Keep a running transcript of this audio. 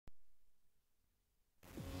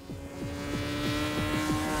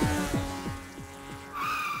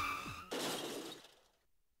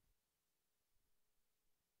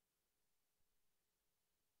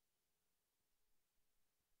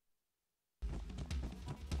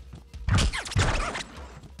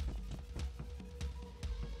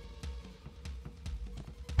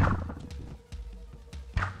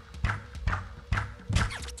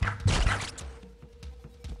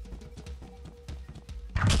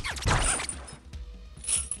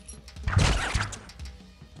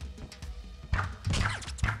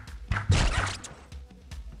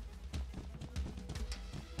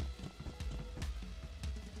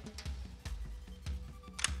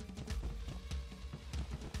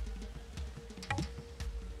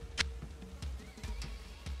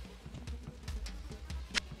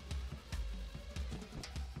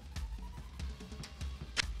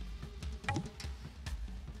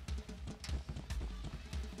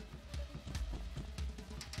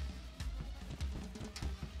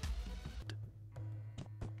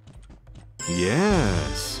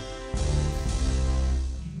Yes.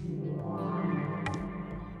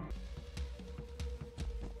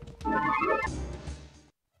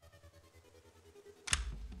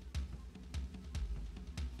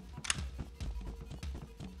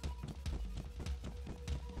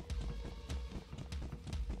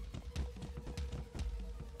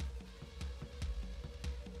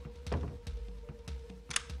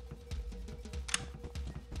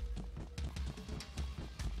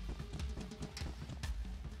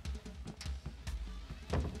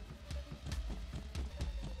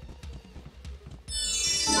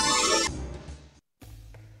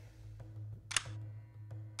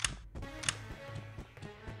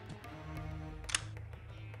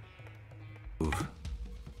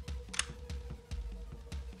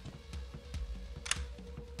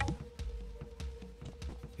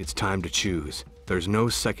 It's time to choose. There's no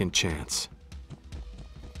second chance.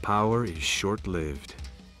 Power is short-lived.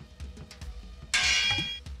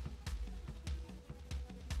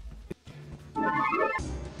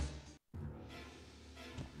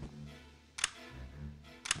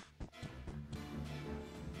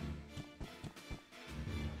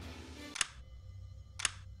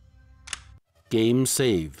 Game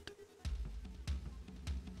saved.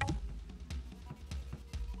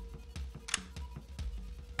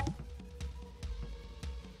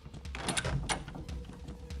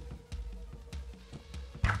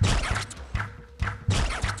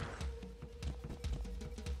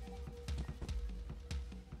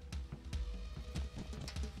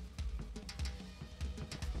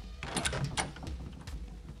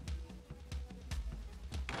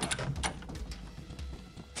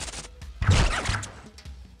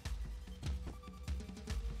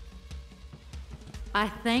 I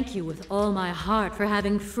thank you with all my heart for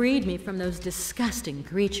having freed me from those disgusting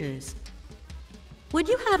creatures. Would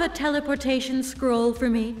you have a teleportation scroll for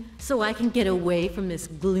me, so I can get away from this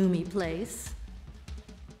gloomy place?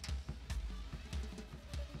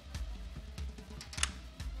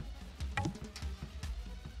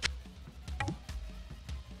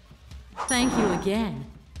 Thank you again,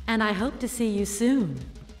 and I hope to see you soon.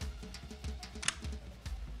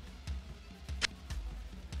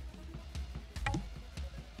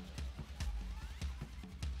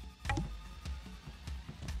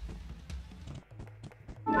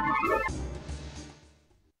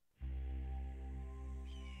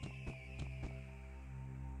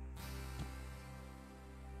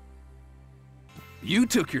 You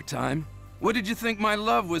took your time. What did you think my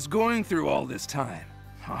love was going through all this time?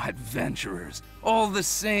 Oh, adventurers. All the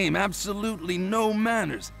same, absolutely no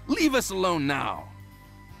manners. Leave us alone now.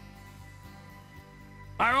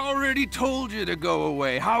 I already told you to go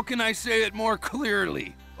away. How can I say it more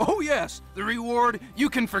clearly? Oh yes, the reward, you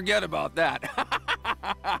can forget about that.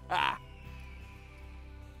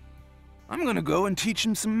 I'm gonna go and teach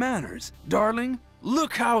him some manners. Darling,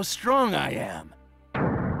 look how strong I am.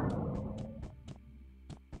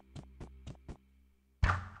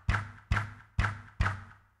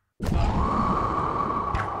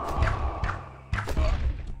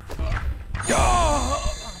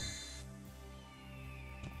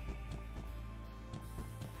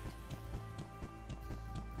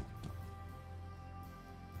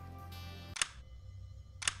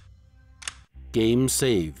 Game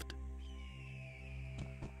saved.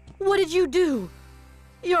 What did you do?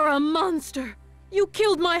 You're a monster! You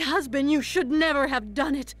killed my husband! You should never have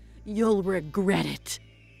done it! You'll regret it!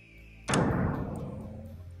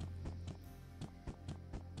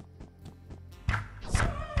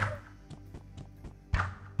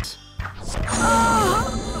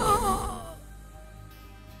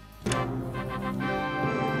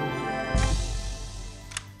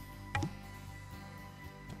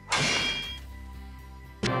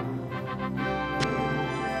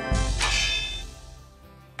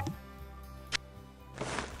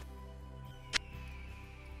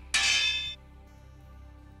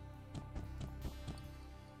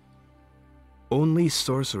 Only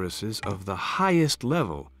sorceresses of the highest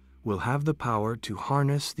level will have the power to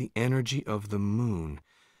harness the energy of the moon.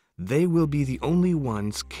 They will be the only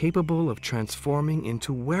ones capable of transforming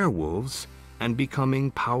into werewolves and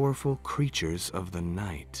becoming powerful creatures of the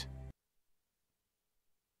night.